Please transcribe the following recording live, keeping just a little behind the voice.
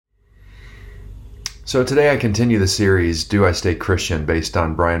So today I continue the series, Do I Stay Christian, based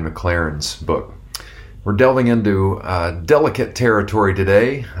on Brian McLaren's book. We're delving into delicate territory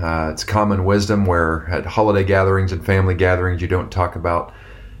today. It's common wisdom where at holiday gatherings and family gatherings you don't talk about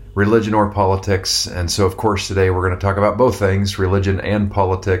religion or politics. And so of course today we're going to talk about both things, religion and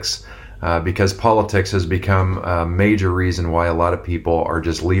politics, because politics has become a major reason why a lot of people are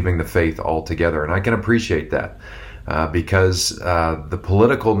just leaving the faith altogether. And I can appreciate that. Because the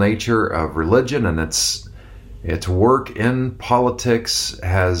political nature of religion and its work in politics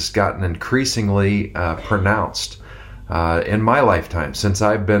has gotten increasingly pronounced in my lifetime since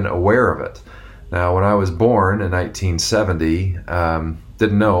I've been aware of it. Now, when I was born in 1970,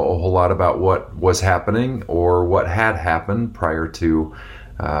 didn't know a whole lot about what was happening or what had happened prior to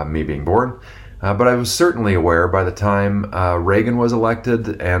me being born, but I was certainly aware by the time Reagan was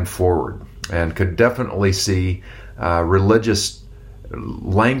elected and forward, and could definitely see religious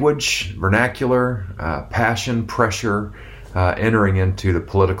language, vernacular, passion, pressure entering into the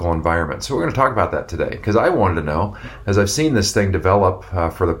political environment. So we're going to talk about that today because I wanted to know, as I've seen this thing develop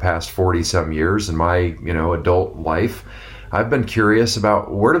for the past 40-some years in my adult life, I've been curious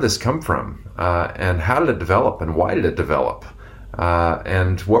about where did this come from and how did it develop and why did it develop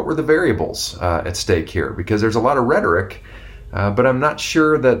and what were the variables at stake here, because there's a lot of rhetoric but I'm not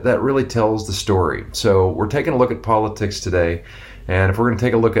sure that really tells the story. So we're taking a look at politics today. And if we're going to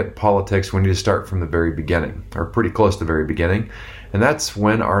take a look at politics, we need to start from the very beginning, or pretty close to the very beginning. And that's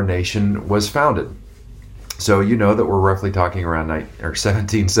when our nation was founded. So you know that we're roughly talking around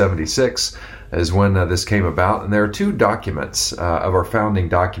 1776 is when this came about. And there are two documents of our founding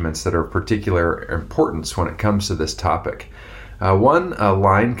documents that are of particular importance when it comes to this topic. One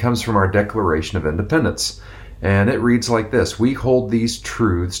line comes from our Declaration of Independence. And it reads like this: "We hold these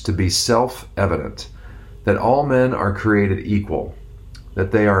truths to be self-evident, that all men are created equal,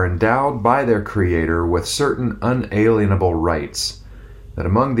 that they are endowed by their Creator with certain unalienable rights, that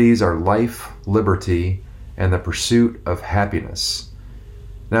among these are life, liberty, and the pursuit of happiness."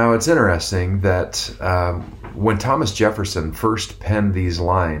 Now, it's interesting that when Thomas Jefferson first penned these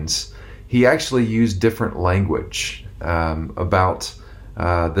lines, he actually used different language about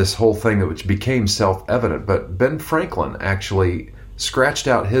this whole thing which became self-evident. But Ben Franklin actually scratched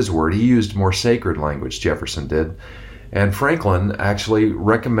out his word. He used more sacred language, Jefferson did. And Franklin actually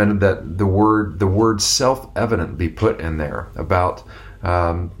recommended that the word self-evident be put in there about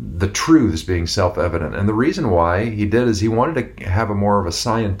the truths being self-evident. And the reason why he did is he wanted to have a more of a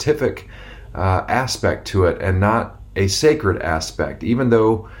scientific aspect to it and not a sacred aspect, even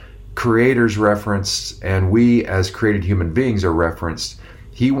though Creator's referenced and we as created human beings are referenced.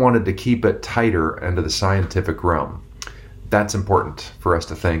 He wanted to keep it tighter into the scientific realm. That's important for us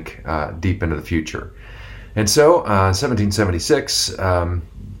to think deep into the future. And so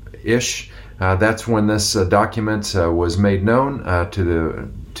 1776-ish, that's when this document was made known to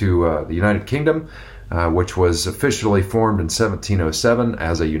the United Kingdom, which was officially formed in 1707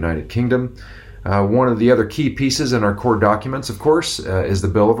 as a United Kingdom. One of the other key pieces in our core documents, of course, is the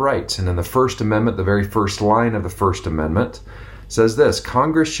Bill of Rights. And in the First Amendment, the very first line of the First Amendment says this: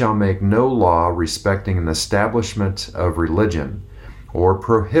 "Congress shall make no law respecting an establishment of religion or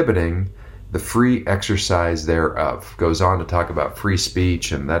prohibiting the free exercise thereof." Goes on to talk about free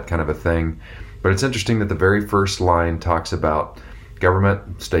speech and that kind of a thing. But it's interesting that the very first line talks about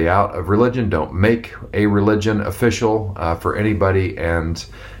government, stay out of religion, don't make a religion official for anybody, and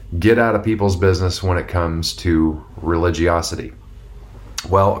get out of people's business when it comes to religiosity.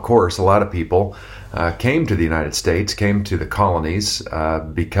 Well, of course, a lot of people came to the United States, came to the colonies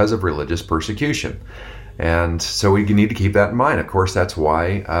because of religious persecution. And so we need to keep that in mind. Of course, that's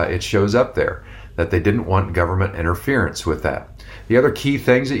why it shows up there, that they didn't want government interference with that. The other key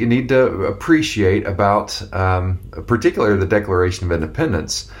things that you need to appreciate about particularly the Declaration of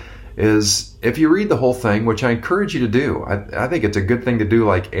Independence is, if you read the whole thing, which I encourage you to do, I think it's a good thing to do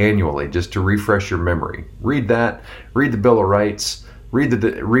like annually, just to refresh your memory. Read that, read the Bill of Rights, read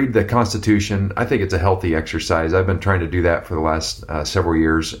the Constitution. I think it's a healthy exercise. I've been trying to do that for the last several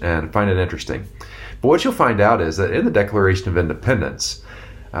years and find it interesting. But what you'll find out is that in the Declaration of Independence,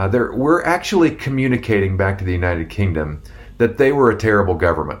 we're actually communicating back to the United Kingdom that they were a terrible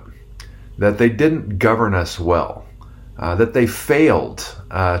government, that they didn't govern us well, that they failed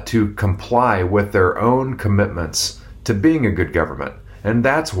to comply with their own commitments to being a good government. And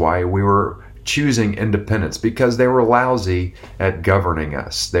that's why we were choosing independence, because they were lousy at governing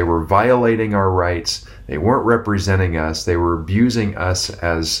us. They were violating our rights. They weren't representing us. They were abusing us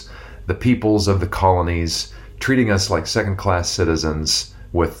as the peoples of the colonies, treating us like second-class citizens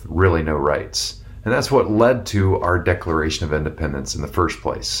with really no rights. And that's what led to our Declaration of Independence in the first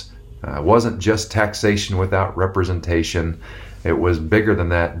place. It wasn't just taxation without representation. It was bigger than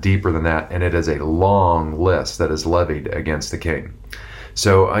that, deeper than that, and it is a long list that is levied against the king.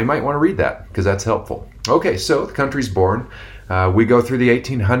 So you might want to read that because that's helpful. Okay, so the country's born. We go through the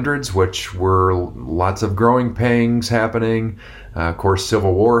 1800s, which were lots of growing pains happening. Of course,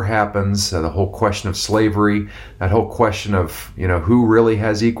 Civil War happens. The whole question of slavery, that whole question of who really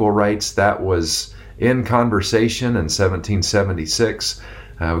has equal rights, that was in conversation in 1776.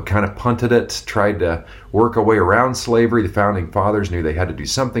 We kind of punted it, tried to work our way around slavery. The founding fathers knew they had to do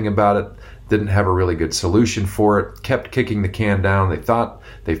something about it, didn't have a really good solution for it, kept kicking the can down. They thought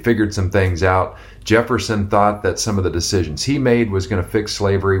they figured some things out. Jefferson thought that some of the decisions he made was going to fix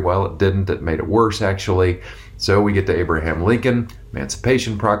slavery. Well, it didn't. It made it worse, actually. So we get to Abraham Lincoln,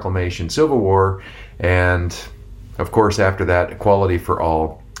 Emancipation Proclamation, Civil War, and of course after that, equality for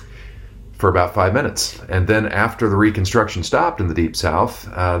all for about 5 minutes. And then after the Reconstruction stopped in the Deep South,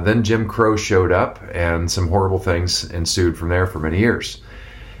 then Jim Crow showed up and some horrible things ensued from there for many years.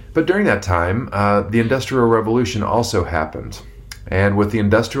 But during that time, the Industrial Revolution also happened. And with the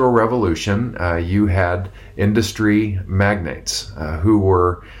Industrial Revolution, you had industry magnates who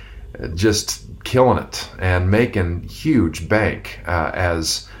were just killing it and making huge bank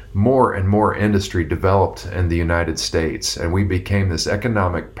as more and more industry developed in the United States, and we became this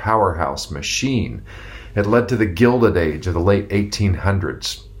economic powerhouse machine. It led to the Gilded Age of the late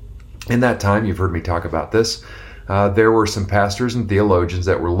 1800s. In that time, you've heard me talk about this, there were some pastors and theologians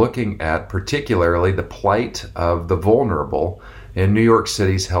that were looking at particularly the plight of the vulnerable in New York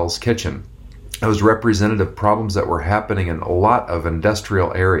City's Hell's Kitchen. It was representative of problems that were happening in a lot of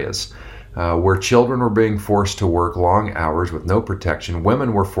industrial areas. Where children were being forced to work long hours with no protection.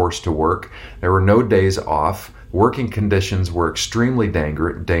 Women were forced to work. There were no days off. Working conditions were extremely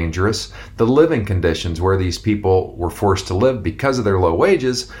dangerous. The living conditions where these people were forced to live because of their low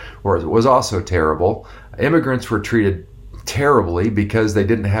wages was also terrible. Immigrants were treated terribly because they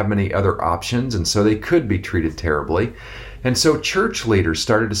didn't have many other options, and so they could be treated terribly. And so church leaders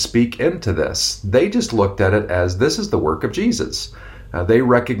started to speak into this. They just looked at it as this is the work of Jesus. They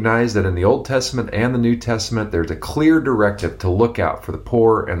recognize that in the Old Testament and the New Testament, there's a clear directive to look out for the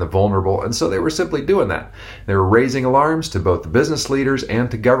poor and the vulnerable, and so they were simply doing that. They were raising alarms to both the business leaders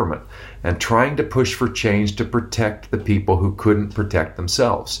and to government, and trying to push for change to protect the people who couldn't protect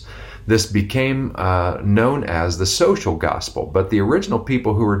themselves. This became known as the social gospel, but the original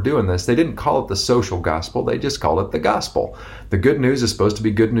people who were doing this, they didn't call it the social gospel, they just called it the gospel. The good news is supposed to be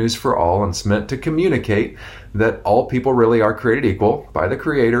good news for all, and it's meant to communicate that all people really are created equal by the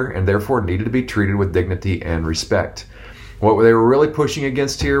Creator and therefore needed to be treated with dignity and respect. What they were really pushing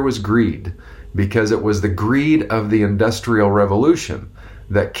against here was greed, because it was the greed of the Industrial Revolution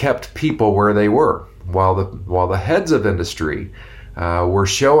that kept people where they were, while the heads of industry were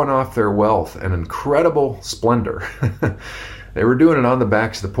showing off their wealth and incredible splendor. They were doing it on the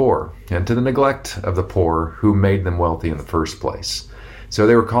backs of the poor and to the neglect of the poor who made them wealthy in the first place. So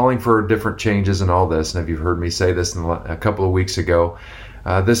they were calling for different changes and all this. And if you've heard me say this a couple of weeks ago,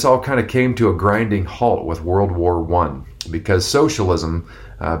 this all kind of came to a grinding halt with World War I, because socialism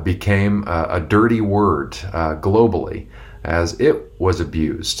became a dirty word globally, as it was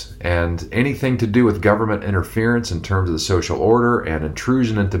abused, and anything to do with government interference in terms of the social order and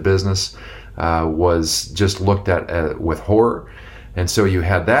intrusion into business was just looked at with horror. And so you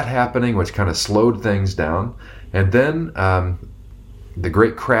had that happening, which kind of slowed things down. And then the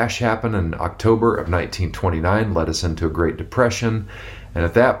Great Crash happened in October of 1929, led us into a Great Depression. And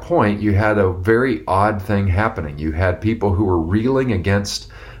at that point, you had a very odd thing happening. You had people who were reeling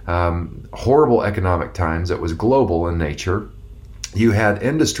against horrible economic times that was global in nature. You had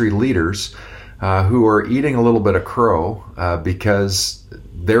industry leaders who are eating a little bit of crow because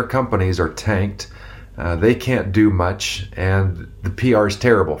their companies are tanked. They can't do much, and the PR is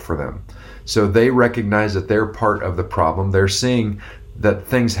terrible for them. So they recognize that they're part of the problem. They're seeing that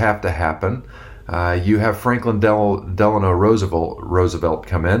things have to happen. You have Franklin Delano Roosevelt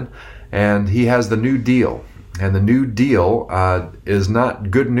come in, and he has the New Deal. And the New Deal is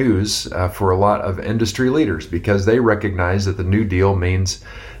not good news for a lot of industry leaders, because they recognize that the New Deal means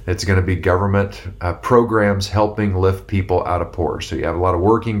it's going to be government programs helping lift people out of poor. So you have a lot of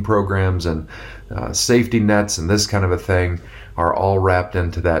working programs and safety nets and this kind of a thing are all wrapped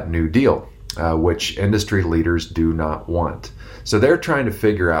into that New Deal, which industry leaders do not want. So they're trying to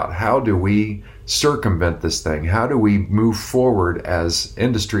figure out, how do we circumvent this thing? How do we move forward as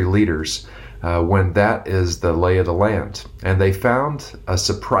industry leaders when that is the lay of the land? And they found a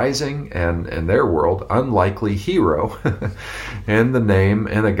surprising and, in their world, unlikely hero in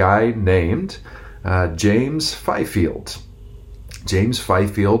a guy named James Fifield. James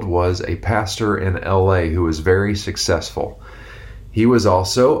Fifield was a pastor in LA who was very successful. He was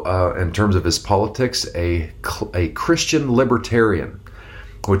also, in terms of his politics, a Christian libertarian,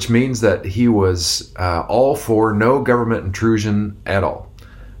 which means that he was all for no government intrusion at all.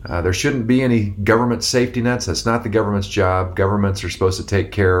 There shouldn't be any government safety nets. That's not the government's job. Governments are supposed to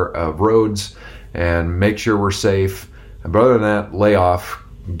take care of roads and make sure we're safe. But other than that, lay off,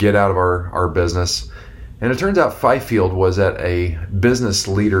 get out of our business. And it turns out Fifield was at a business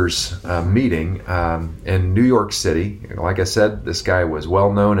leaders meeting in New York City. Like I said, this guy was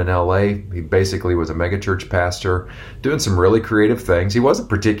well known in LA. He basically was a megachurch pastor doing some really creative things. He wasn't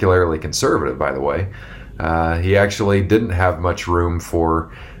particularly conservative, by the way. He actually didn't have much room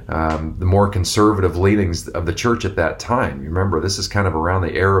for the more conservative leanings of the church at that time. You remember, this is kind of around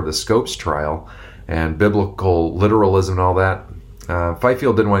the era of the Scopes trial and biblical literalism and all that.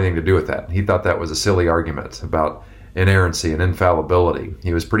 Fifield didn't want anything to do with that. He thought that was a silly argument about inerrancy and infallibility.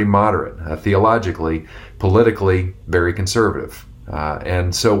 He was pretty moderate, theologically, politically, very conservative.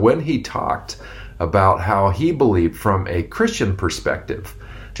 And so when he talked about how he believed from a Christian perspective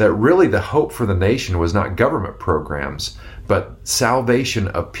that really the hope for the nation was not government programs, but salvation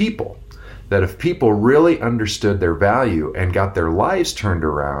of people, that if people really understood their value and got their lives turned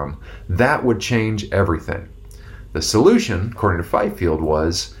around, that would change everything. The solution, according to Fifield,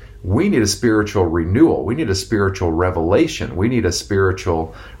 was we need a spiritual renewal. We need a spiritual revelation. We need a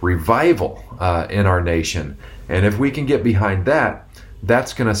spiritual revival in our nation. And if we can get behind that,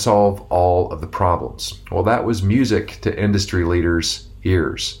 that's going to solve all of the problems. Well, that was music to industry leaders'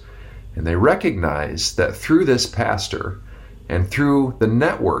 ears. And they recognized that through this pastor and through the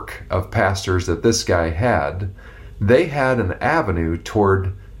network of pastors that this guy had, they had an avenue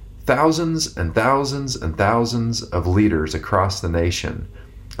toward thousands and thousands and thousands of leaders across the nation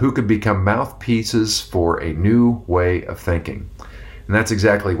who could become mouthpieces for a new way of thinking. And that's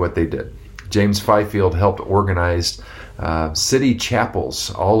exactly what they did. James Fifield helped organize city chapels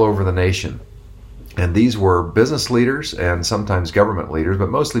all over the nation. And these were business leaders and sometimes government leaders, but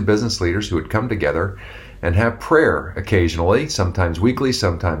mostly business leaders who would come together and have prayer occasionally, sometimes weekly,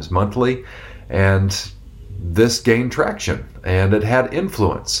 sometimes monthly. And this gained traction and it had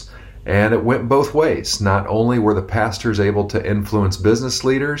influence. And it went both ways. Not only were the pastors able to influence business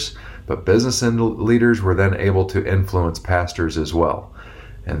leaders, but business leaders were then able to influence pastors as well.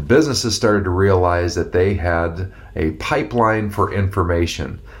 And businesses started to realize that they had a pipeline for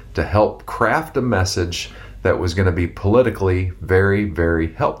information to help craft a message that was going to be politically very,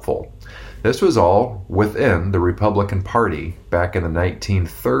 very helpful. This was all within the Republican Party back in the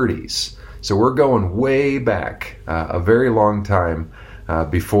 1930s. So we're going way back, a very long time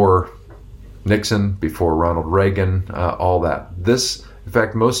before Nixon, before Ronald Reagan, all that. This, in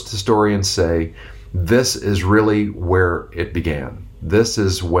fact, most historians say this is really where it began. This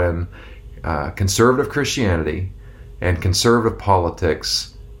is when conservative Christianity and conservative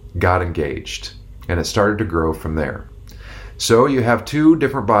politics got engaged, and it started to grow from there. So you have two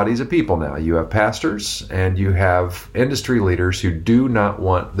different bodies of people now. You have pastors and you have industry leaders who do not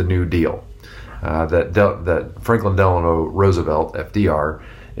want the New Deal that Franklin Delano Roosevelt, FDR,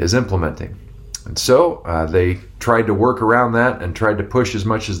 is implementing. And so they tried to work around that and tried to push as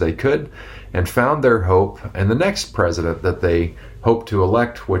much as they could and found their hope in the next president that they hoped to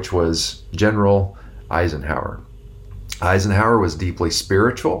elect, which was General Eisenhower. Eisenhower was deeply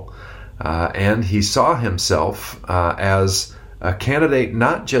spiritual, and he saw himself as a candidate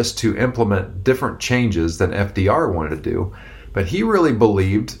not just to implement different changes than FDR wanted to do, but he really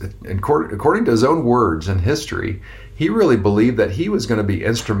believed, according to his own words and history, he really believed that he was going to be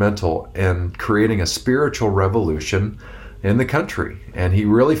instrumental in creating a spiritual revolution in the country. And he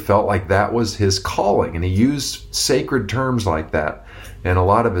really felt like that was his calling. And he used sacred terms like that in a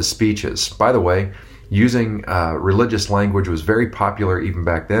lot of his speeches. By the way, using religious language was very popular even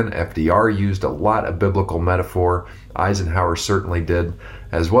back then. FDR used a lot of biblical metaphor. Eisenhower certainly did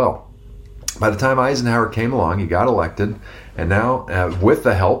as well. By the time Eisenhower came along, he got elected, and now with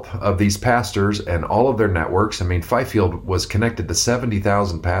the help of these pastors and all of their networks, I mean, Fifield was connected to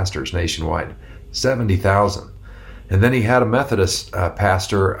 70,000 pastors nationwide, 70,000. And then he had a Methodist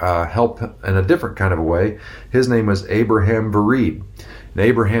pastor help in a different kind of a way. His name was Abraham Vereid. And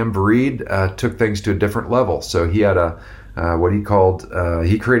Abraham Vereid took things to a different level. So he had what he called,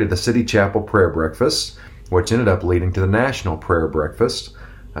 he created the City Chapel Prayer Breakfast, which ended up leading to the National Prayer Breakfast.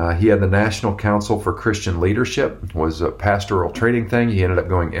 He had the National Council for Christian Leadership, was a pastoral training thing. He ended up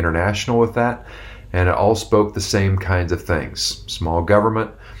going international with that, and it all spoke the same kinds of things. Small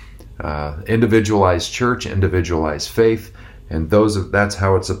government, individualized church, individualized faith, and that's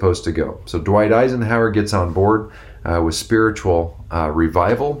how it's supposed to go. So Dwight Eisenhower gets on board with spiritual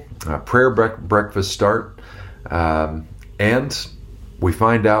revival, prayer breakfast start, and we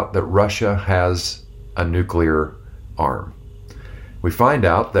find out that Russia has a nuclear arm. We find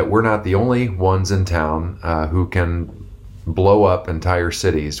out that we're not the only ones in town who can blow up entire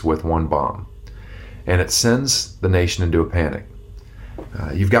cities with one bomb. And it sends the nation into a panic.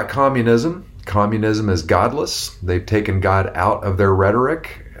 You've got communism. Communism is godless. They've taken God out of their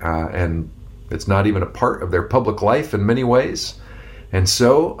rhetoric, and it's not even a part of their public life in many ways. And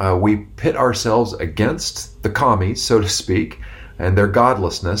so we pit ourselves against the commies, so to speak, and their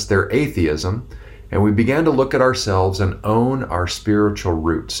godlessness, their atheism, and we began to look at ourselves and own our spiritual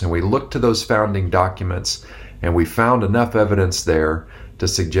roots. And we looked to those founding documents, and we found enough evidence there to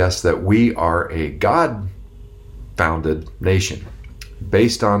suggest that we are a God-founded nation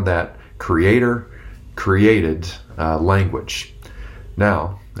based on that Creator-created language.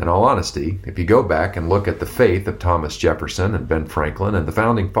 Now, in all honesty, if you go back and look at the faith of Thomas Jefferson and Ben Franklin and the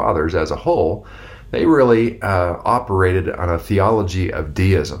Founding Fathers as a whole, they really operated on a theology of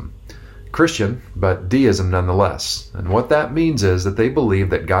deism. Christian, but deism nonetheless. And what that means is that they believe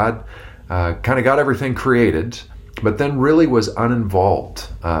that God kind of got everything created, but then really was uninvolved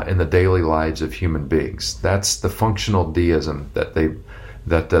in the daily lives of human beings. That's the functional deism that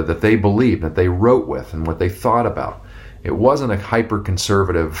they believed, that they wrote with, and what they thought about. It wasn't a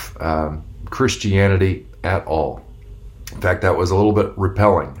hyper-conservative Christianity at all. In fact, that was a little bit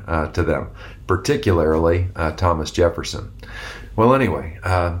repelling to them, particularly Thomas Jefferson. Well, anyway,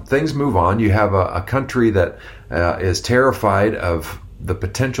 things move on. You have a country that is terrified of the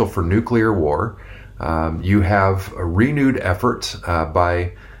potential for nuclear war. You have a renewed effort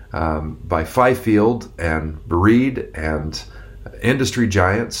by Fifield and Reed and industry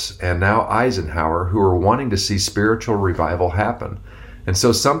giants, and now Eisenhower, who are wanting to see spiritual revival happen. And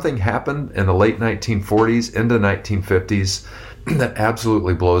so something happened in the late 1940s into the 1950s that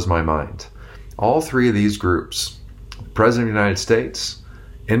absolutely blows my mind. All three of these groups, President of the United States,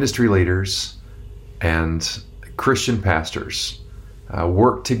 industry leaders, and Christian pastors,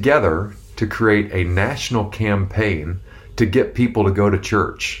 worked together to create a national campaign to get people to go to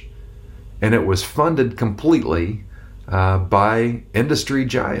church. And it was funded completely by industry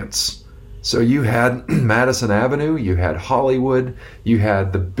giants. So you had Madison Avenue, you had Hollywood, you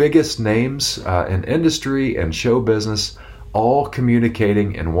had the biggest names in industry and show business all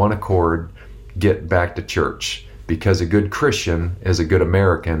communicating in one accord, get back to church. Because a good Christian is a good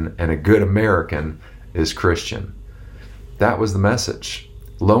American, and a good American is Christian. That was the message.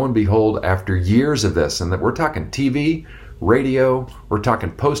 Lo and behold, after years of this, and that we're talking TV, radio, we're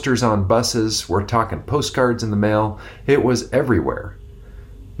talking posters on buses, we're talking postcards in the mail, it was everywhere.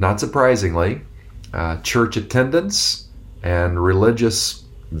 Not surprisingly, church attendance and religious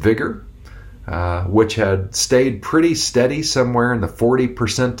vigor, which had stayed pretty steady somewhere in the 40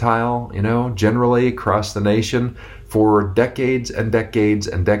 percentile, generally across the nation for decades and decades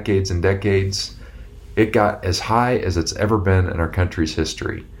and decades and decades. It got as high as it's ever been in our country's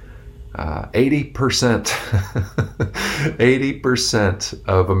history. 80% 80%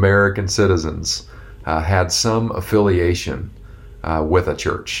 of American citizens had some affiliation with a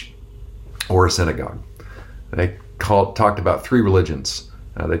church or a synagogue. They talked about three religions.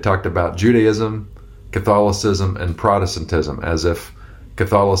 They talked about Judaism, Catholicism, and Protestantism, as if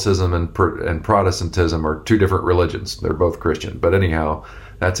Catholicism and Protestantism are two different religions. They're both Christian, but anyhow,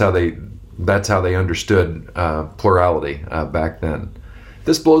 that's how they understood plurality back then.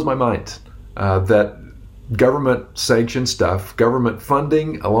 This blows my mind that government-sanctioned stuff, government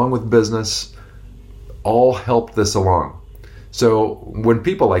funding, along with business, all helped this along. So when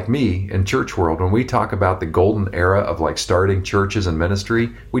people like me in church world, when we talk about the golden era of starting churches and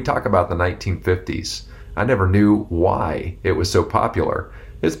ministry, we talk about the 1950s. I never knew why it was so popular.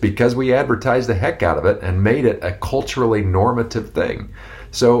 It's because we advertised the heck out of it and made it a culturally normative thing.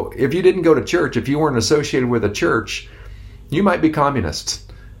 So if you didn't go to church, if you weren't associated with a church, you might be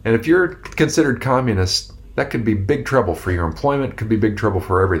communist. And if you're considered communist, that could be big trouble for your employment, could be big trouble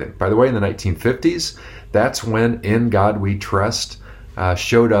for everything. By the way, in the 1950s, that's when In God We Trust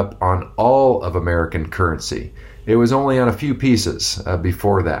showed up on all of American currency. It was only on a few pieces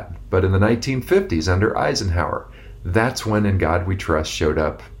before that. But in the 1950s, under Eisenhower, that's when In God We Trust showed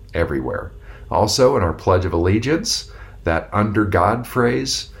up everywhere. Also, in our Pledge of Allegiance, that under God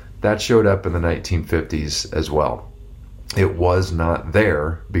phrase, that showed up in the 1950s as well. It was not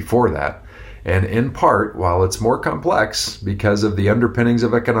there before that. And in part, while it's more complex because of the underpinnings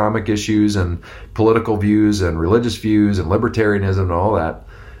of economic issues and political views and religious views and libertarianism and all that,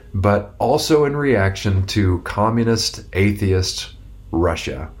 but also in reaction to communist, atheist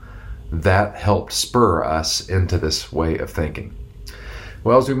Russia. that helped spur us into this way of thinking.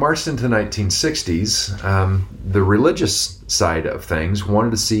 Well, as we marched into the 1960s, the religious side of things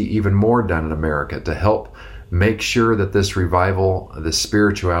wanted to see even more done in America to help make sure that this revival, this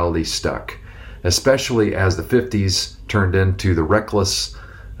spirituality stuck, especially as the 50s turned into the reckless,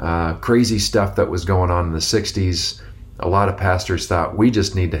 crazy stuff that was going on in the 60s. A lot of pastors thought we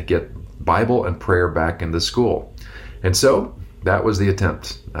just need to get Bible and prayer back into school. And so that was the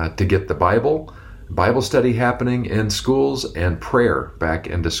attempt to get the Bible study happening in schools and prayer back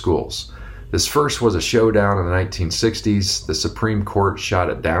into schools. This first was a showdown in the 1960s. The Supreme Court shot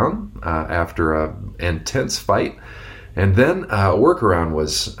it down after an intense fight. And then a workaround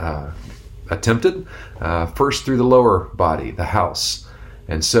was attempted, first through the lower body, the House.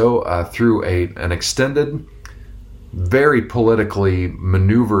 And so through an extended, very politically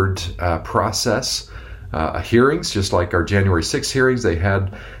maneuvered process, hearings, just like our January 6th hearings, they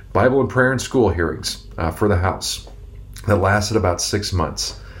had Bible and prayer and school hearings for the House that lasted about 6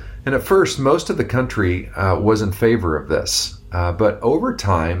 months. And at first, most of the country was in favor of this. But over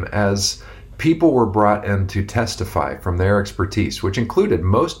time, as people were brought in to testify from their expertise, which included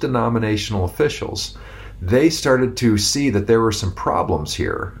most denominational officials, they started to see that there were some problems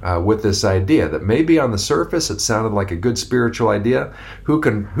here with this idea that maybe on the surface it sounded like a good spiritual idea. Who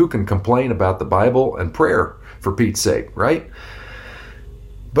can complain about the Bible and prayer, for Pete's sake, right?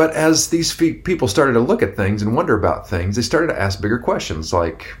 But as these people started to look at things and wonder about things, they started to ask bigger questions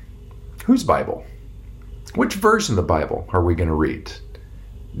like, whose Bible? Which version of the Bible are we going to read?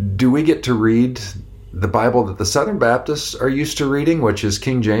 Do we get to read the Bible that the Southern Baptists are used to reading, which is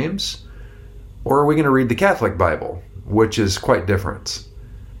King James? Or are we going to read the Catholic Bible, which is quite different?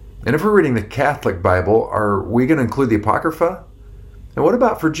 And if we're reading the Catholic Bible, are we going to include the Apocrypha? And what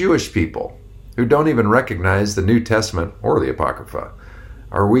about for Jewish people who don't even recognize the New Testament or the Apocrypha?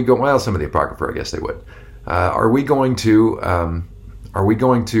 Are we going? Well, some of the Apocrypha, I guess they would. Are we going to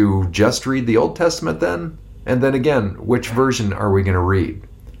just read the Old Testament then? And then again, which version are we going to read?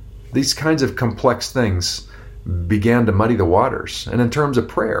 These kinds of complex things began to muddy the waters. And in terms of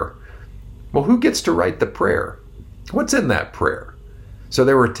prayer, well, who gets to write the prayer? What's in that prayer? So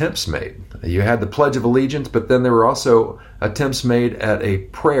there were attempts made. You had the Pledge of Allegiance, but then there were also attempts made at a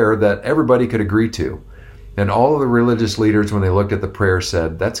prayer that everybody could agree to. And all of the religious leaders, when they looked at the prayer,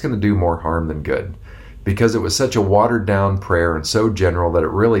 said, that's going to do more harm than good. Because it was such a watered down prayer and so general that it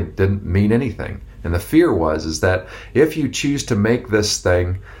really didn't mean anything. And the fear is that if you choose to make this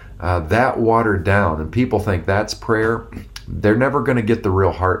thing that watered down and people think that's prayer, they're never going to get the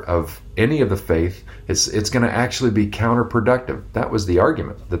real heart of any of the faith. It's going to actually be counterproductive. That was the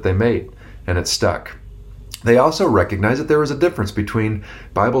argument that they made, and it stuck. They also recognized that there was a difference between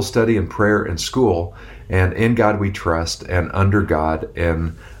Bible study and prayer in school and In God We Trust and Under God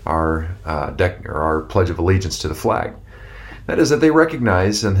in our Pledge of Allegiance to the flag. That is, that they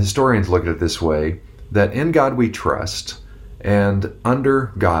recognize, and historians look at it this way, that In God We Trust and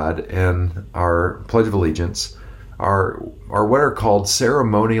Under God in our Pledge of Allegiance are what are called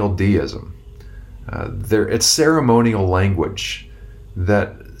ceremonial deism. It's ceremonial language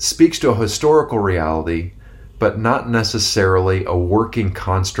that speaks to a historical reality, but not necessarily a working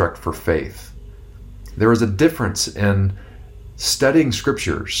construct for faith. There is a difference in studying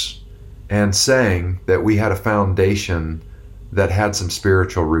scriptures and saying that we had a foundation that had some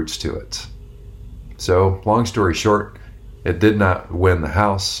spiritual roots to it. So, long story short, it did not win the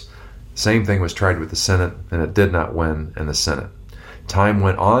House. Same thing was tried with the Senate, and it did not win in the Senate. Time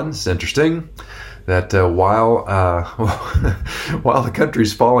went on. It's interesting that while the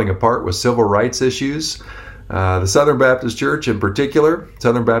country's falling apart with civil rights issues, the Southern Baptist Church in particular,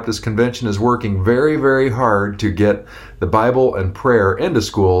 Southern Baptist Convention, is working very, very hard to get the Bible and prayer into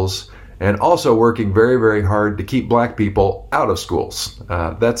schools, and also working very, very hard to keep black people out of schools.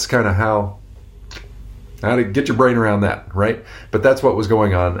 That's kind of how to get your brain around that, right? But that's what was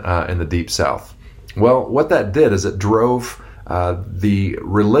going on in the Deep South. Well, what that did is it drove the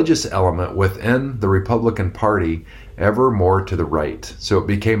religious element within the Republican Party ever more to the right. So it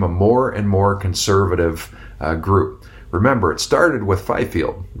became a more and more conservative group. Remember, it started with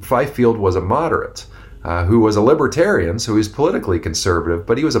Fifield. Fifield was a moderate who was a libertarian, so he was politically conservative,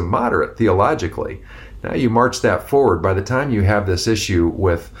 but he was a moderate theologically. Now you march that forward. By the time you have this issue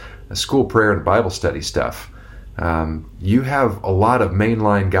with school prayer and Bible study stuff, you have a lot of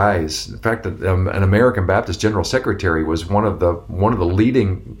mainline guys. In fact, an American Baptist General Secretary was one of the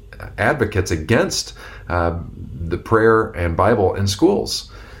leading advocates against the prayer and Bible in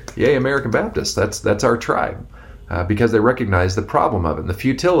schools. Yay, American Baptists! That's our tribe, because they recognize the problem of it and the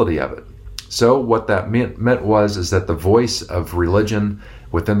futility of it. So what that meant is that the voice of religion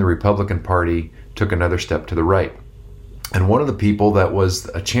within the Republican Party took another step to the right. And one of the people that was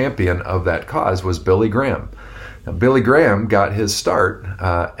a champion of that cause was Billy Graham. Now, Billy Graham got his start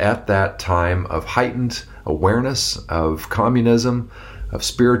at that time of heightened awareness of communism, of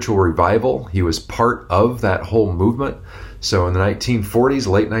spiritual revival. He was part of that whole movement. So in the 1940s,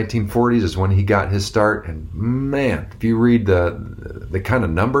 late 1940s is when he got his start. And man, if you read the kind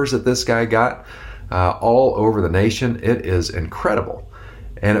of numbers that this guy got all over the nation, it is incredible.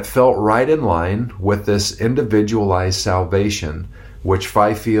 And it felt right in line with this individualized salvation, which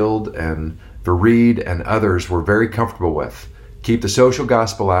Fifield and Vereed and others were very comfortable with. Keep the social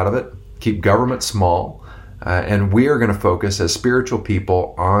gospel out of it, keep government small, and we are going to focus as spiritual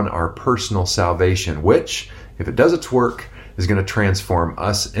people on our personal salvation, which, if it does its work, is going to transform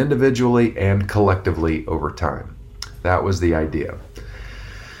us individually and collectively over time. That was the idea.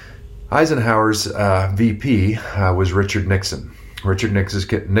 Eisenhower's VP was Richard Nixon. Richard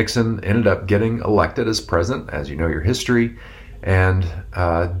Nixon ended up getting elected as president, as you know your history, and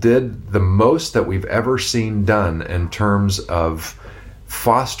did the most that we've ever seen done in terms of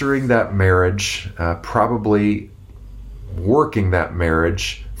fostering that marriage, probably working that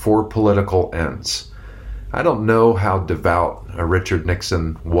marriage for political ends. I don't know how devout Richard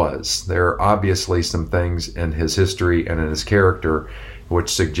Nixon was. There are obviously some things in his history and in his character which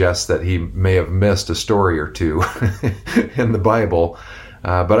suggests that he may have missed a story or two in the Bible.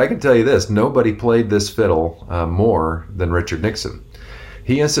 But I can tell you this, nobody played this fiddle more than Richard Nixon.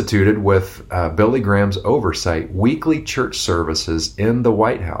 He instituted, with Billy Graham's oversight, weekly church services in the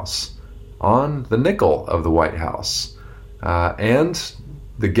White House, on the nickel of the White House. And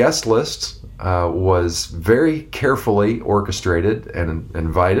the guest list was very carefully orchestrated and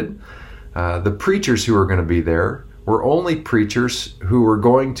invited. The preachers who were going to be there were only preachers who were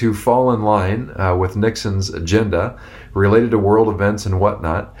going to fall in line with Nixon's agenda related to world events and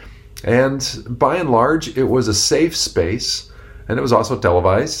whatnot. And by and large, it was a safe space, and it was also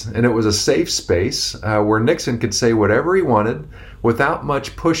televised, and it was a safe space where Nixon could say whatever he wanted without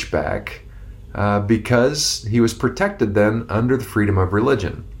much pushback because he was protected then under the freedom of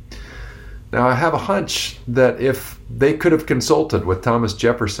religion. Now, I have a hunch that if they could have consulted with Thomas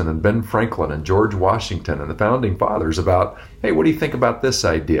Jefferson and Ben Franklin and George Washington and the Founding Fathers about, hey, what do you think about this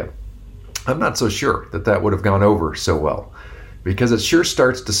idea? I'm not so sure that that would have gone over so well, because it sure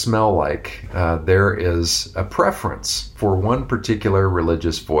starts to smell like there is a preference for one particular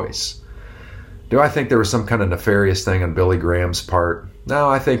religious voice. Do I think there was some kind of nefarious thing on Billy Graham's part? No,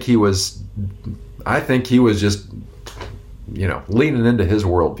 I think he was just, leaning into his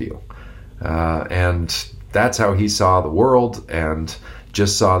worldview. And that's how he saw the world, and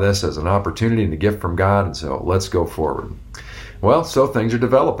just saw this as an opportunity and a gift from God, and so let's go forward. Well, so things are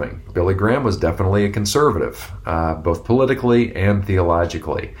developing. Billy Graham was definitely a conservative, both politically and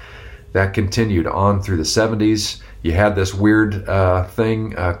theologically. That continued on through the 70s. You had this weird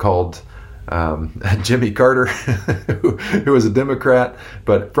thing called Jimmy Carter, who was a Democrat,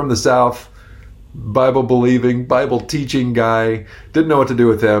 but from the South, Bible-believing, Bible-teaching guy. Didn't know what to do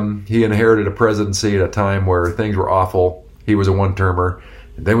with him. He inherited a presidency at a time where things were awful. He was a one-termer.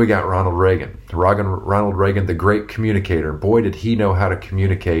 And then we got Ronald Reagan. Ronald Reagan, the great communicator. Boy, did he know how to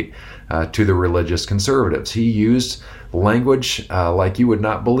communicate to the religious conservatives. He used language like you would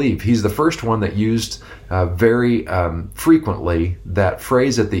not believe. He's the first one that used very frequently that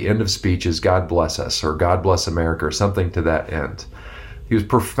phrase at the end of speeches, God bless us, or God bless America, or something to that end. He was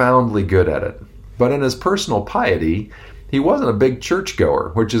profoundly good at it. But in his personal piety, he wasn't a big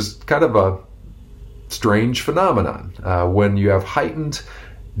churchgoer, which is kind of a strange phenomenon. When you have heightened,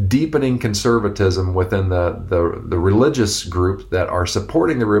 deepening conservatism within the religious group that are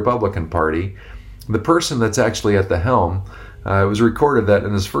supporting the Republican Party, the person that's actually at the helm, it was recorded that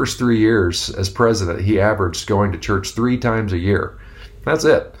in his first 3 years as president, he averaged going to church 3 times a year. That's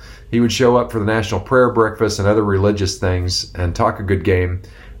it. He would show up for the National Prayer Breakfast and other religious things and talk a good game,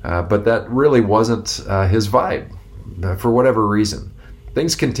 but that really wasn't his vibe for whatever reason.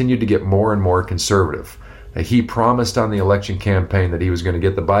 Things continued to get more and more conservative. He promised on the election campaign that he was going to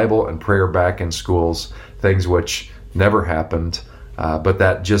get the Bible and prayer back in schools, things which never happened, but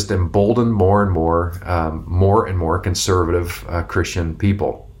that just emboldened more and more conservative Christian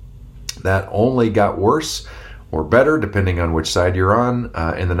people. That only got worse or better, depending on which side you're on.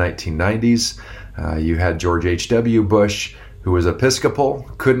 In the 1990s, you had George H.W. Bush, who was Episcopal,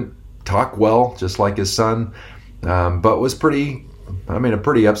 couldn't talk well, just like his son, but was a pretty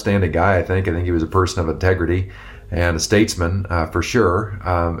upstanding guy, I think. I think he was a person of integrity and a statesman, for sure,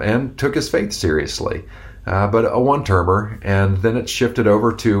 and took his faith seriously. But a one-termer, and then it shifted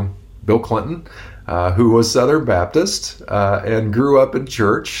over to Bill Clinton, who was Southern Baptist and grew up in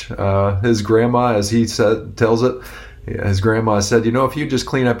church. His grandma, as he tells it, his grandma said, if you just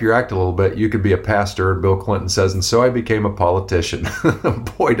clean up your act a little bit, you could be a pastor. And Bill Clinton says, and so I became a politician.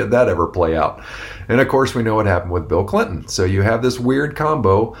 Boy, did that ever play out. And of course, we know what happened with Bill Clinton. So you have this weird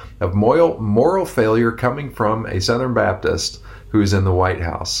combo of moral failure coming from a Southern Baptist who's in the White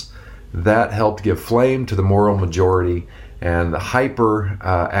House. That helped give flame to the moral majority, and the hyper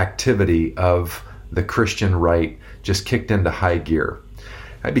activity of the Christian right just kicked into high gear.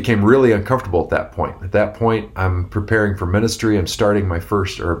 I became really uncomfortable at that point. At that point, I'm preparing for ministry. I'm starting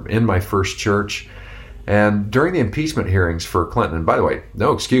in my first church. And during the impeachment hearings for Clinton, and by the way,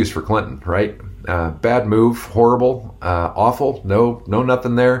 no excuse for Clinton, right? Bad move, horrible, awful, no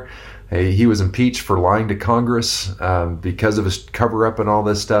nothing there. He was impeached for lying to Congress because of his cover-up and all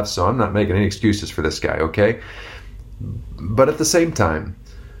this stuff, so I'm not making any excuses for this guy, okay? But at the same time,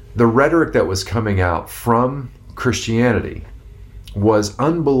 the rhetoric that was coming out from Christianity was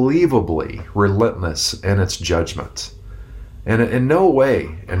unbelievably relentless in its judgment. And in no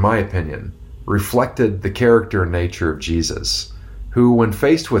way, in my opinion, reflected the character and nature of Jesus, who, when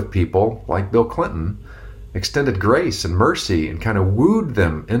faced with people like Bill Clinton, extended grace and mercy and kind of wooed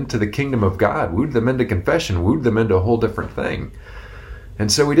them into the kingdom of God, wooed them into confession, wooed them into a whole different thing. And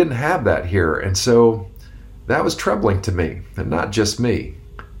so we didn't have that here. And so that was troubling to me, and not just me.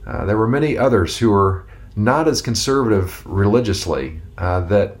 There were many others who were not as conservative religiously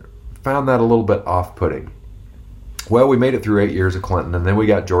that found that a little bit off-putting. Well, we made it through 8 years of Clinton, and then we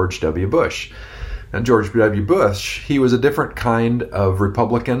got George W. Bush. And George W. Bush, he was a different kind of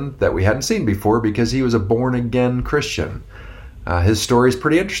Republican that we hadn't seen before because he was a born-again Christian. His story is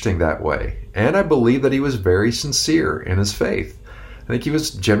pretty interesting that way, and I believe that he was very sincere in his faith. I think he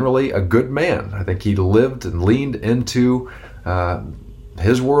was generally a good man. I think he lived and leaned into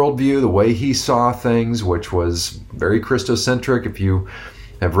his worldview, the way he saw things, which was very Christocentric. If you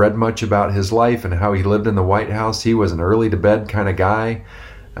have read much about his life and how he lived in the White House, he was an early-to-bed kind of guy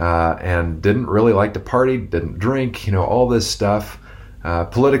and didn't really like to party, didn't drink, all this stuff.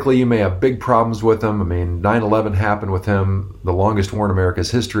 Politically, you may have big problems with him. I mean, 9/11 happened with him. The longest war in America's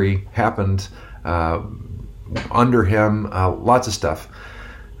history happened under him. Lots of stuff.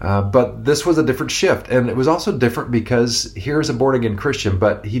 But this was a different shift, and it was also different because here's a born-again Christian,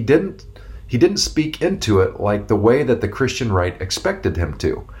 but he didn't speak into it like the way that the Christian right expected him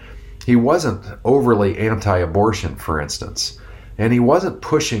to. He wasn't overly anti-abortion, for instance, and he wasn't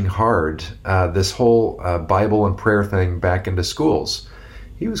pushing hard this whole Bible and prayer thing back into schools.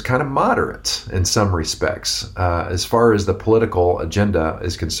 He was kind of moderate in some respects as far as the political agenda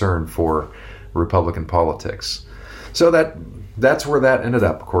is concerned for Republican politics. So that's where that ended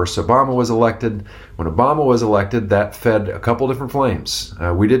up. Of course, Obama was elected. When Obama was elected, that fed a couple different flames.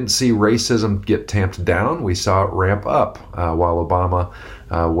 We didn't see racism get tamped down. We saw it ramp up while Obama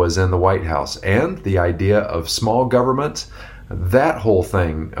was in the White House. And the idea of small government, that whole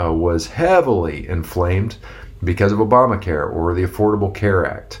thing was heavily inflamed because of Obamacare or the Affordable Care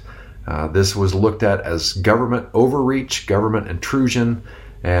Act. This was looked at as government overreach, government intrusion,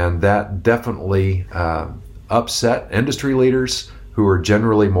 and that definitely upset industry leaders who were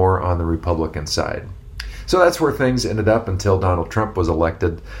generally more on the Republican side. So that's where things ended up until Donald Trump was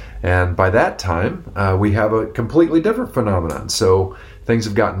elected. And by that time, we have a completely different phenomenon. So things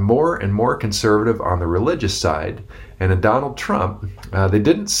have gotten more and more conservative on the religious side. And in Donald Trump, they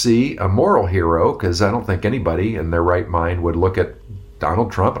didn't see a moral hero, because I don't think anybody in their right mind would look at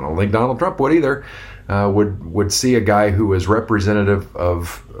Donald Trump, and I don't think Donald Trump would either, would see a guy who is representative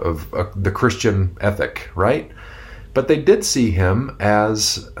of the Christian ethic, right? But they did see him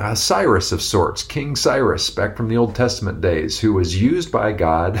as Cyrus of sorts, King Cyrus, back from the Old Testament days, who was used by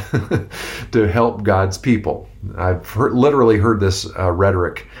God to help God's people. I've literally heard this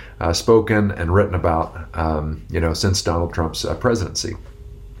rhetoric spoken and written about, since Donald Trump's presidency.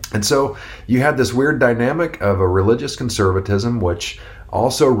 And so you had this weird dynamic of a religious conservatism, which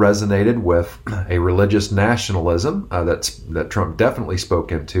also resonated with a religious nationalism that Trump definitely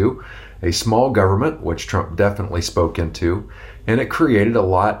spoke into, a small government, which Trump definitely spoke into, and it created a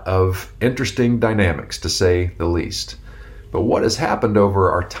lot of interesting dynamics, to say the least. But what has happened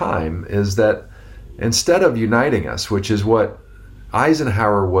over our time is that instead of uniting us, which is what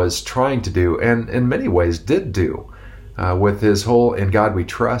Eisenhower was trying to do, and in many ways did do, with his whole "In God We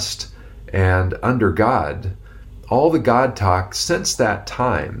Trust" and "Under God," all the God talk since that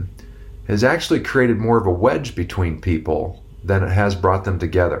time has actually created more of a wedge between people than it has brought them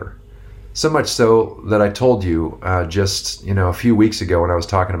together. So much so that I told you just a few weeks ago when I was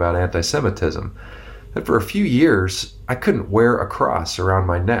talking about anti-Semitism, that for a few years I couldn't wear a cross around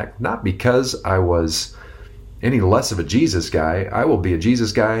my neck, not because I was any less of a Jesus guy. I will be a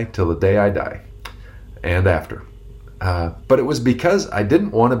Jesus guy till the day I die and after. But it was because I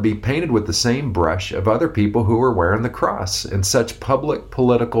didn't want to be painted with the same brush of other people who were wearing the cross in such public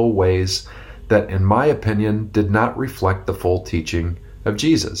political ways that, in my opinion, did not reflect the full teaching of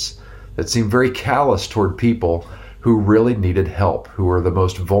Jesus. That seemed very callous toward people who really needed help, who were the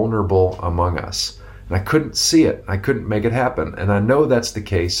most vulnerable among us. And I couldn't see it. I couldn't make it happen. And I know that's the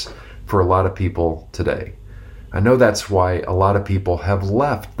case for a lot of people today. I know that's why a lot of people have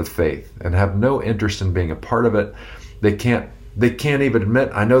left the faith and have no interest in being a part of it. They can't even admit.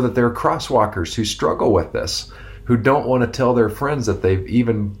 I know that there are crosswalkers who struggle with this, who don't want to tell their friends that they've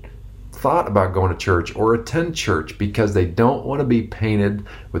even thought about going to church or attend church because they don't want to be painted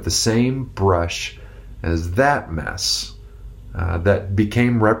with the same brush as that mess that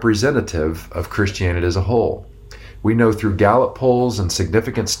became representative of Christianity as a whole. We know through Gallup polls and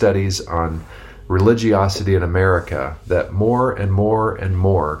significant studies on religiosity in America that more and more and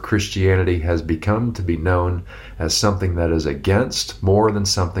more Christianity has become to be known as something that is against more than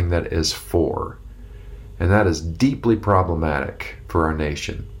something that is for. And that is deeply problematic for our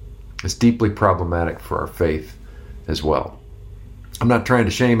nation. It's deeply problematic for our faith as well. I'm not trying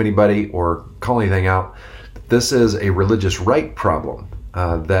to shame anybody or call anything out. This is a religious right problem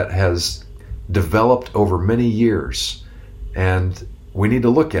that has developed over many years, and we need to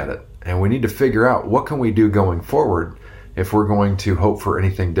look at it. And we need to figure out what can we do going forward if we're going to hope for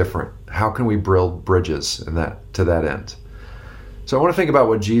anything different. How can we build bridges to that end? So I want to think about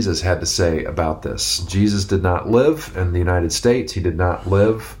what Jesus had to say about this. Jesus did not live in the United States. He did not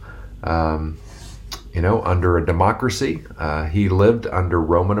live, under a democracy. He lived under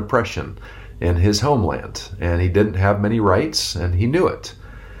Roman oppression in his homeland, and he didn't have many rights, and he knew it.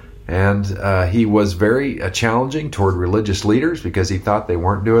 And he was very challenging toward religious leaders because he thought they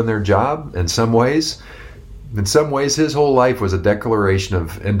weren't doing their job in some ways. In some ways, his whole life was a declaration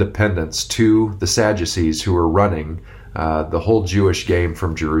of independence to the Sadducees who were running the whole Jewish game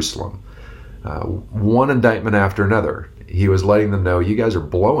from Jerusalem. One indictment after another. He was letting them know, you guys are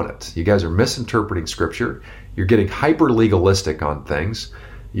blowing it. You guys are misinterpreting Scripture. You're getting hyper-legalistic on things.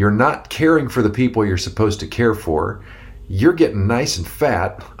 You're not caring for the people you're supposed to care for. You're getting nice and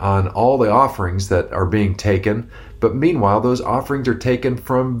fat on all the offerings that are being taken, but meanwhile, those offerings are taken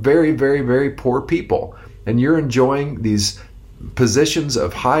from very, very, very poor people. And you're enjoying these positions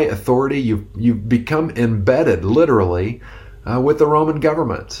of high authority. You've become embedded, literally, with the Roman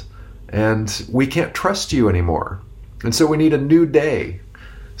government. And we can't trust you anymore. And so we need a new day.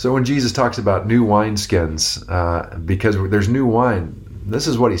 So when Jesus talks about new wineskins, because there's new wine, this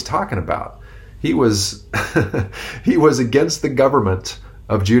is what he's talking about. He was he was against the government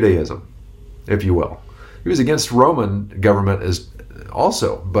of Judaism, if you will. He was against Roman government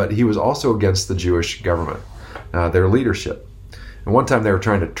but he was also against the Jewish government, their leadership. And one time they were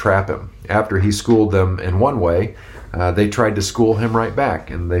trying to trap him. After he schooled them in one way, they tried to school him right back,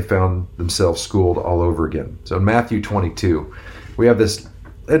 and they found themselves schooled all over again. So in Matthew 22, we have this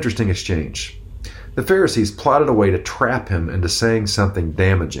interesting exchange. The Pharisees plotted a way to trap him into saying something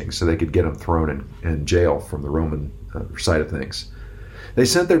damaging so they could get him thrown in jail from the Roman side of things. They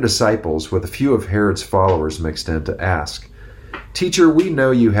sent their disciples with a few of Herod's followers mixed in to ask, "Teacher, we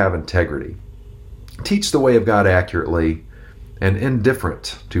know you have integrity. Teach the way of God accurately and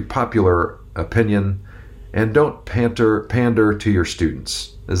indifferent to popular opinion, and don't pander to your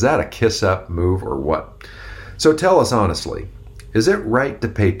students." Is that a kiss-up move or what? So tell us honestly, is it right to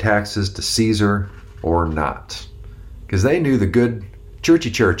pay taxes to Caesar or not? Because they knew the good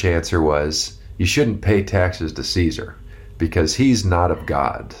churchy church answer was, you shouldn't pay taxes to Caesar because he's not of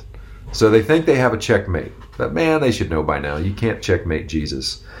God. So they think they have a checkmate. But man, they should know by now, you can't checkmate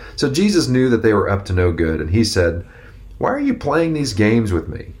Jesus. So Jesus knew that they were up to no good, and he said, "Why are you playing these games with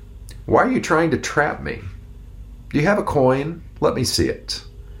me? Why are you trying to trap me? Do you have a coin? Let me see it."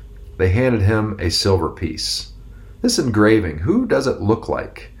 They handed him a silver piece. "This engraving, who does it look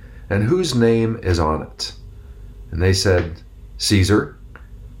like? And whose name is on it?" And they said, "Caesar."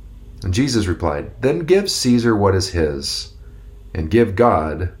 And Jesus replied, "Then give Caesar what is his, and give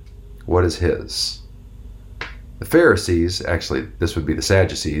God what is his." The Pharisees, actually this would be the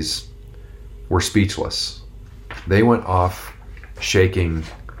Sadducees, were speechless. They went off shaking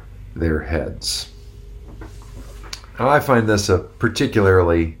their heads. Now, I find this a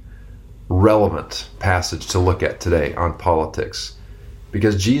particularly relevant passage to look at today on politics,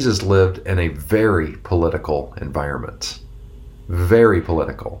 because Jesus lived in a very political environment. Very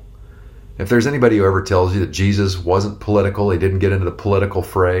political. If there's anybody who ever tells you that Jesus wasn't political, he didn't get into the political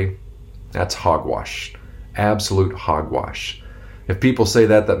fray, That's hogwash. Absolute hogwash. If people say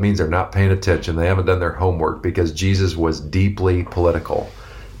that, that means they're not paying attention. They haven't done their homework, because Jesus was deeply political.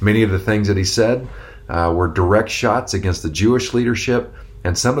 Many of the things that he said were direct shots against the Jewish leadership,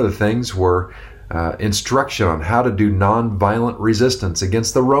 and some of the things were instruction on how to do nonviolent resistance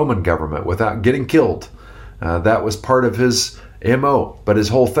against the Roman government without getting killed. That was part of his MO, but his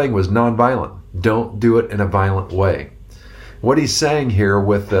whole thing was nonviolent. Don't do it in a violent way. What he's saying here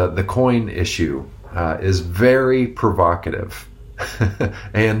with the coin issue is very provocative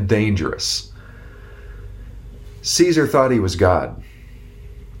and dangerous. Caesar thought he was God.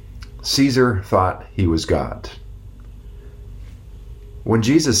 Caesar thought he was God. When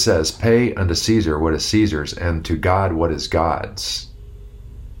Jesus says, "Pay unto Caesar what is Caesar's, and to God what is God's,"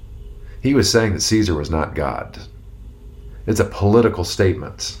 he was saying that Caesar was not God. It's a political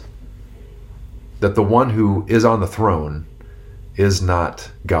statement that the one who is on the throne is not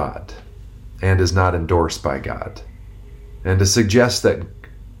God and is not endorsed by God. And to suggest that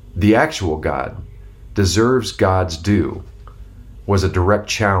the actual God deserves God's due was a direct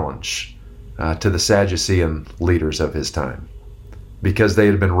challenge to the Sadducean leaders of his time, because they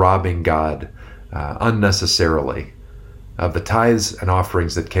had been robbing God unnecessarily of the tithes and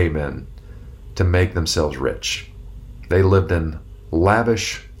offerings that came in to make themselves rich. They lived in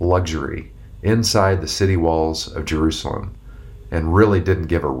lavish luxury inside the city walls of Jerusalem and really didn't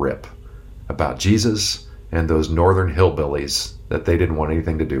give a rip about Jesus and those northern hillbillies that they didn't want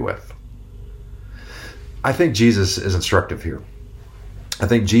anything to do with. I think Jesus is instructive here. I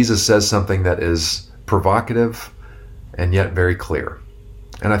think Jesus says something that is provocative and yet very clear.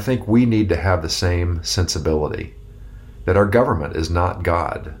 And I think we need to have the same sensibility, that our government is not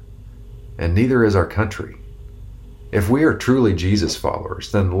God, and neither is our country. If we are truly Jesus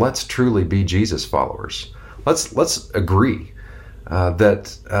followers, then let's truly be Jesus followers. Let's agree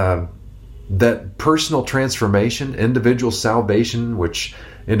that personal transformation, individual salvation, which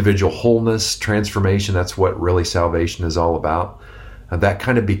individual wholeness, transformation, that's what really salvation is all about. That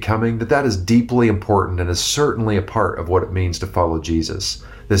kind of becoming, that is deeply important and is certainly a part of what it means to follow Jesus.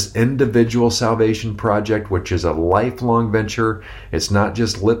 This individual salvation project, which is a lifelong venture, it's not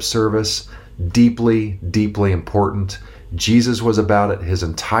just lip service, deeply, deeply important. Jesus was about it. His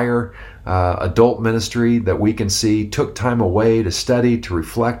entire adult ministry that we can see took time away to study, to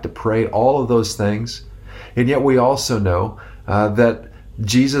reflect, to pray, all of those things. And yet we also know that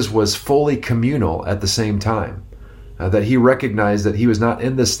Jesus was fully communal at the same time. That he recognized that he was not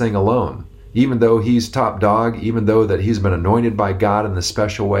in this thing alone. Even though he's top dog, even though that he's been anointed by God in this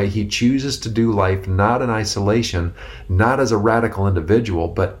special way, he chooses to do life not in isolation, not as a radical individual,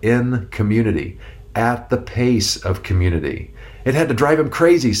 but in community, at the pace of community. It had to drive him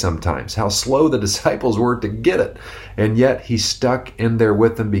crazy sometimes, how slow the disciples were to get it. And yet he stuck in there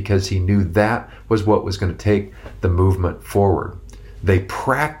with them because he knew that was what was going to take the movement forward. They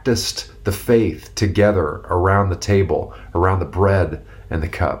practiced the faith together around the table, around the bread and the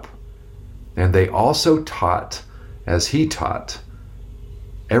cup. And they also taught, as he taught,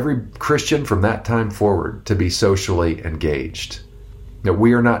 every Christian from that time forward to be socially engaged. That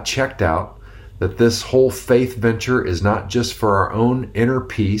we are not checked out, that this whole faith venture is not just for our own inner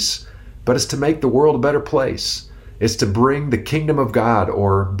peace, but it's to make the world a better place. It's to bring the kingdom of God,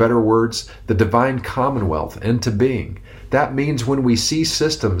 or better words, the divine commonwealth, into being. That means when we see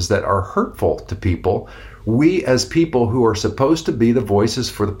systems that are hurtful to people, we as people who are supposed to be the voices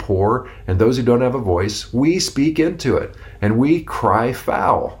for the poor and those who don't have a voice, we speak into it and we cry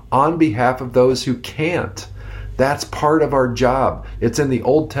foul on behalf of those who can't. That's part of our job. It's in the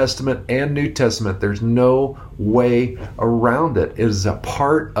Old Testament and New Testament. There's no way around it. It is a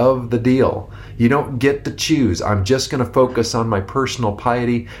part of the deal. You don't get to choose. I'm just going to focus on my personal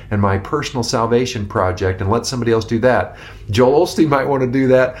piety and my personal salvation project and let somebody else do that. Joel Osteen might want to do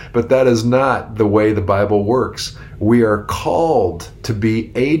that, but that is not the way the Bible works. We are called to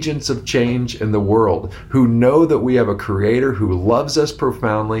be agents of change in the world, who know that we have a Creator who loves us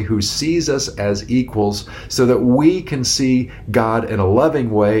profoundly, who sees us as equals, so that we can see God in a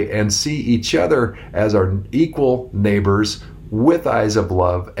loving way and see each other as our equal neighbors with eyes of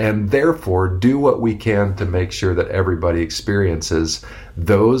love, and therefore do what we can to make sure that everybody experiences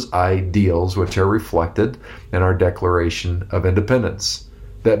those ideals which are reflected in our Declaration of Independence.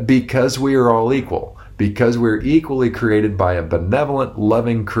 That because we are all equal, because we're equally created by a benevolent,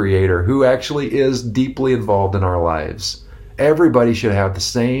 loving Creator who actually is deeply involved in our lives, everybody should have the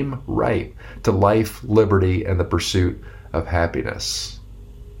same right to life, liberty, and the pursuit of happiness.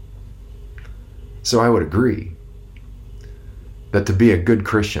 So I would agree that to be a good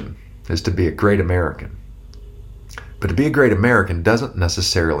Christian is to be a great American. But to be a great American doesn't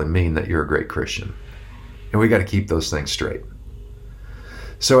necessarily mean that you're a great Christian. And we got to keep those things straight.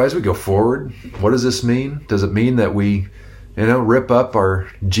 So as we go forward, what does this mean? Does it mean that we, rip up our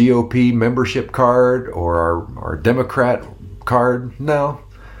GOP membership card or our Democrat card? No.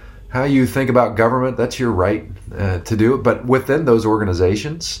 How you think about government, that's your right to do it. But within those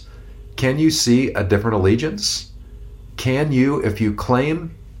organizations, can you see a different allegiance? Can you, if you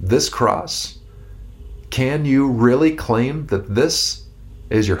claim this cross, can you really claim that this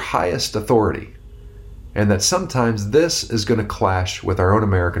is your highest authority? And that sometimes this is going to clash with our own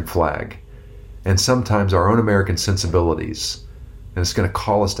American flag and sometimes our own American sensibilities. And it's going to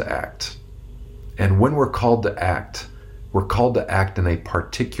call us to act. And when we're called to act in a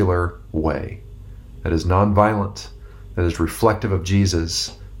particular way that is nonviolent, that is reflective of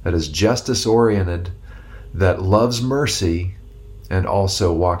Jesus, that is justice-oriented, that loves mercy, and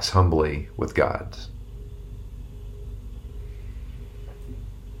also walks humbly with God.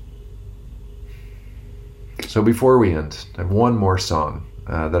 So before we end, I have one more song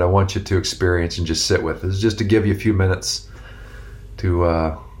that I want you to experience and just sit with. This is just to give you a few minutes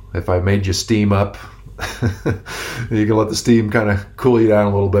to, if I made you steam up, you can let the steam kind of cool you down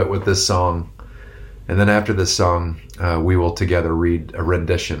a little bit with this song. And then after this song, we will together read a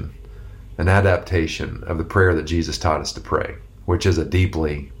rendition, an adaptation of the prayer that Jesus taught us to pray, which is a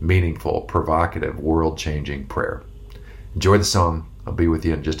deeply meaningful, provocative, world-changing prayer. Enjoy the song. I'll be with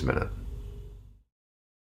you in just a minute.